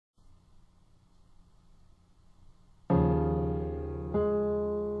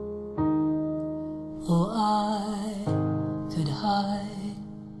right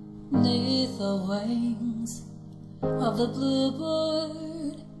 'neath the wings of the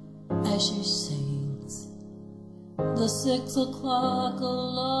bluebird as she sings. The 6 o'clock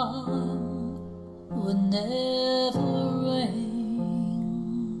alarm would never ring,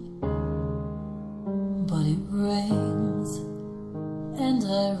 but it rings and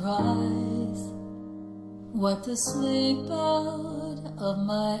I rise, wipe the sleep out of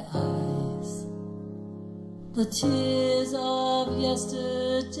my eyes. The tears of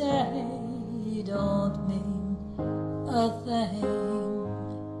yesterday don't mean a thing.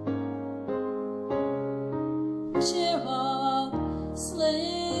 Cheer up,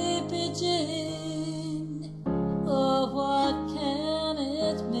 sleepy Jean. Oh, what can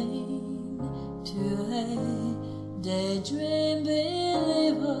it mean to a daydream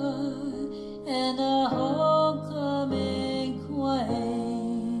believer and a homecoming queen?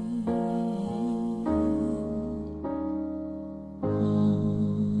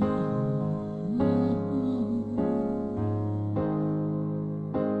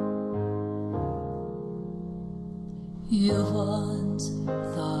 You once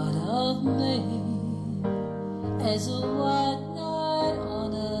thought of me as a white knight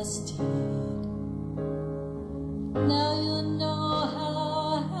on a steed. Now you know how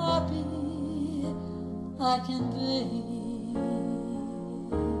happy I can be,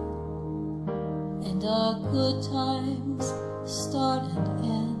 and our good times start and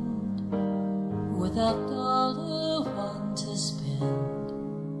end without $1 to spend.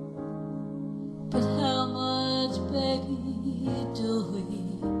 But how much, baby, do we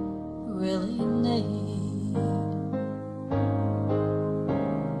really need?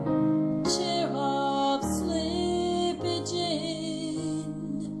 Cheer up, sleepy Jean.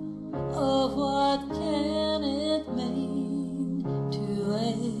 Oh, what can it mean to a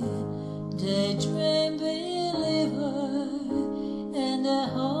daydream believer and a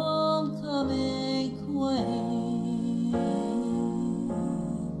homecoming queen?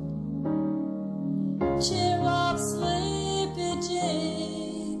 Cheer up, sleepy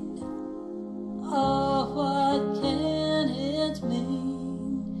Jean. Oh, what can it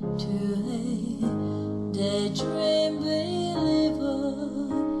mean to a daydream believer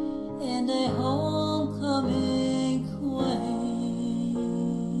and a homecoming queen?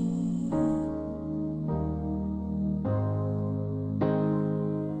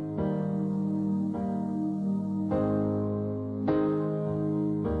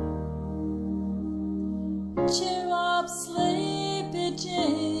 Cheer up, sleepy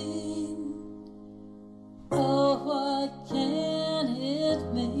Jean. Oh, what can it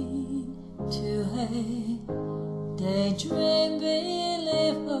mean to a daydream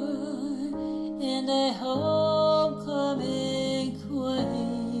believer in a home